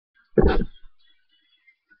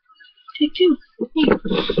Take two.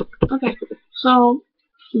 Okay, so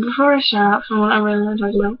before I start out from what I really want to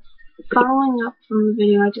talk about, following up from the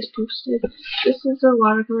video I just posted, this is a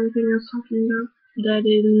watercolor thing I was talking about that I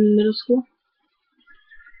did in middle school.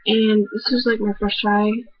 And this was like my first try,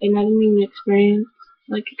 and I didn't even experiment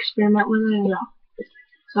with it at all.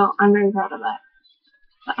 So I'm very proud of that.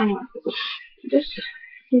 But anyway, this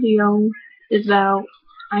video is about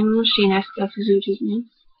I'm a machinist, that's his YouTube name.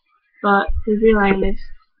 But his real name is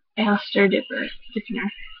BriasaurB.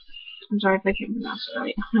 I'm sorry if I can't pronounce it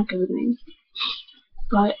right. I'm not good with names.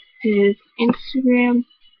 But his Instagram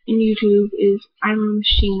and YouTube is I'm a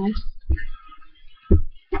machinist.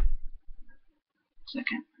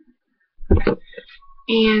 Second.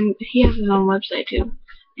 And he has his own website too,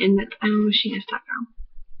 and that's I'mAMachinist.com.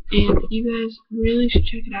 And you guys really should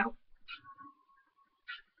check it out.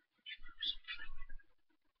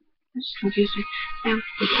 That just confused me. And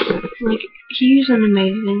he's an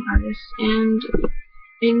amazing artist, and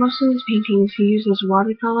in most of his paintings he uses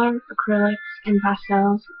watercolor, acrylics, and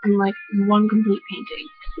pastels, and one complete painting.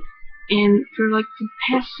 And for the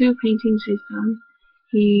past 2 paintings he's done,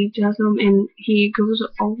 he does them and he goes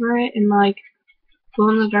over it and glow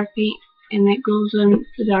in the dark paint, and it goes in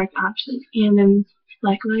the dark option and in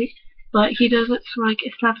black light. But he does it so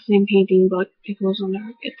it's not the same painting, but it goes in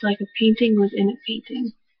dark. It's like a painting within a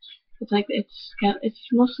painting. It's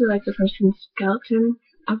mostly like the person's skeleton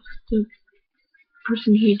of the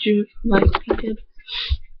person he drew, painted.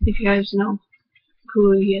 If you guys know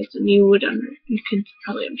who he is, and you could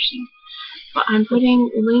probably understand. But I'm putting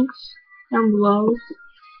links down below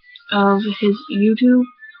of his YouTube,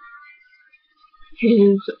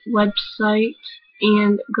 his website,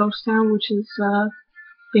 and Ghost Town, which is a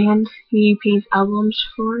band he paints albums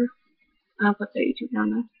for. I'll put their YouTube down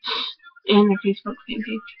there, and their Facebook fan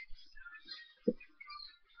page.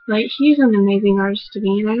 He's an amazing artist to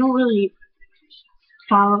me, and I don't really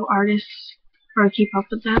follow artists or keep up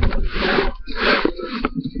with them.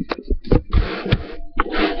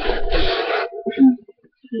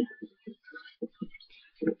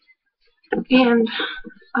 And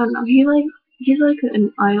I don't know, he's like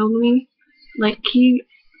an idol to me. He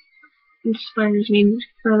inspires me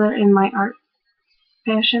further in my art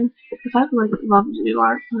passion, because I've loved to do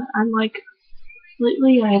art, but I'm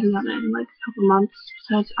lately I haven't done it in a couple months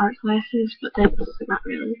besides art classes, but that's not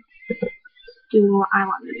really doing what I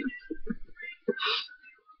want to do.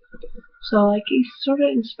 So he's sort of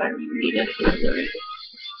inspiring me to further it.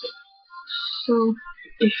 So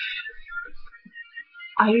if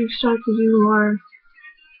I start to do more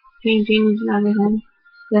paintings and everything,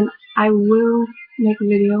 then I will make a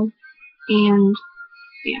video and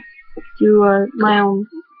do my own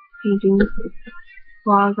painting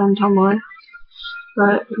vlog on Tumblr.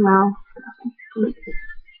 But no, nothing.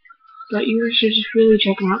 But you should just really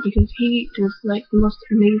check him out, because he does the most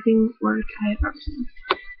amazing work I have ever seen.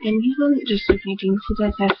 And he doesn't just do paintings, he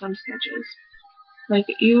does have some sketches.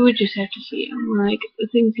 You would just have to see him. The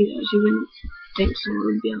things he does, you wouldn't think someone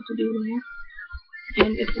would be able to do that.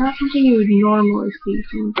 And it's not something you would normally see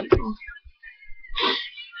from people.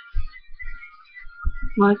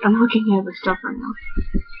 I'm looking at the stuff right now.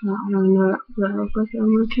 I don't know what I look like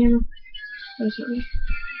on the camera. It's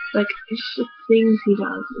the things he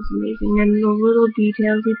does is amazing, and the little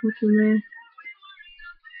details he puts in there.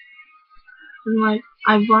 And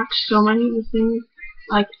I've watched so many of the things.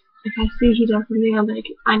 If I see he does something, I'm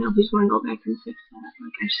I know he's going to go back and fix that.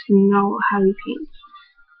 I just know how he paints.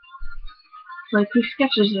 He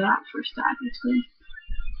sketches it out first, obviously,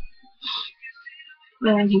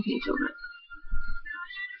 but then he paints over it.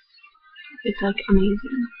 It's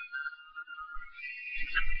amazing.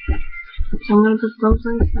 So I'm gonna put those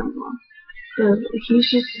links down below. He's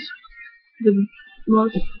just the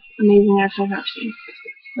most amazing artist I've ever seen.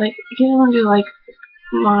 He doesn't do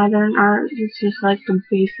modern art, it's just the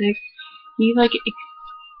basic. He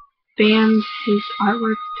expands his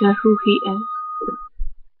artwork to who he is.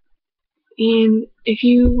 And if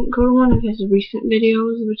you go to one of his recent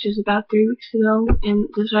videos, which is about 3 weeks ago, and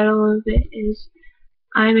the title of it is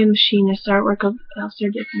I'm a Machinist, Artwork of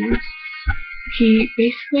BriasaurB. He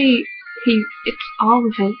basically, it's all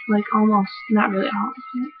of it, almost, not really all of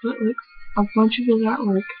it, but a bunch of his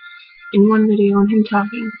artwork in one video and him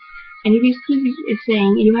talking. And he basically is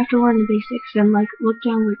saying you have to learn the basics and look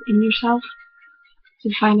down within yourself to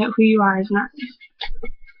find out who you are as an artist.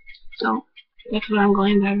 So that's what I'm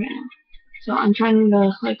going by right now. So I'm trying to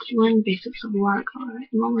learn the basics of watercolor at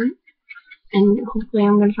the moment, and hopefully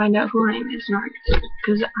I'm going to find out who I am as an artist,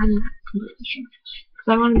 because I'm not completely sure. Because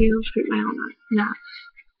I want to be able to create my own art, not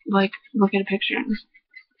look at a picture and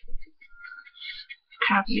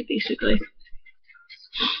copy it basically,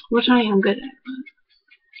 which I am good at.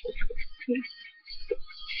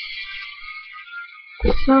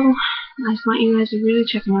 So I just want you guys to really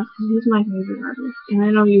check him out because he's my favorite artist, and I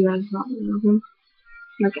know you guys probably love him.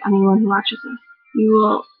 Like anyone who watches this, you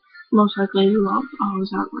will most likely love all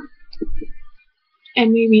his artwork,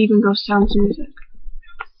 and maybe even go Sounds Music,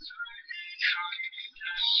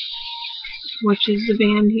 which is the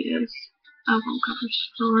band he does album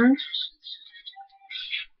covers for.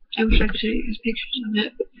 I wish I could show you guys pictures of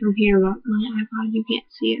it from here, but my iPod, you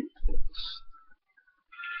can't see it.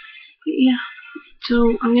 But yeah,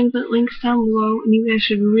 so I'm gonna put links down below, and you guys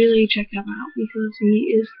should really check him out because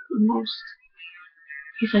he's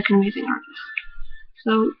like an amazing artist.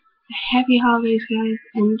 So happy holidays, guys,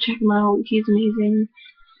 and check him out. He's amazing.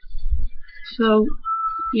 So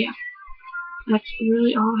yeah, that's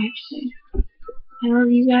really all I have to say. I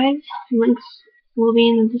love you guys. Links will be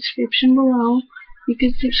in the description below. You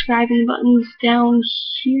can subscribe in the buttons down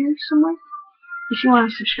here somewhere. If you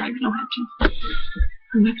want to subscribe, you don't have to.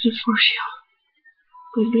 I'm not gonna force you.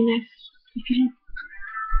 But it'd be nice if you did.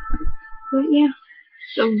 But yeah,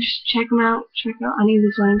 so just check them out. Check out any of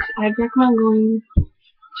these links. I'd recommend going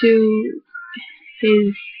to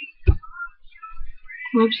his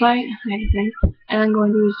website, I think, and then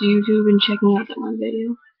going to his YouTube and checking out that one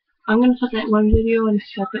video. I'm gonna put that one video in a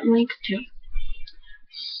separate link too.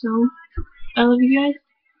 So I love you guys,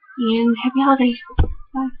 and happy holidays.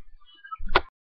 Bye.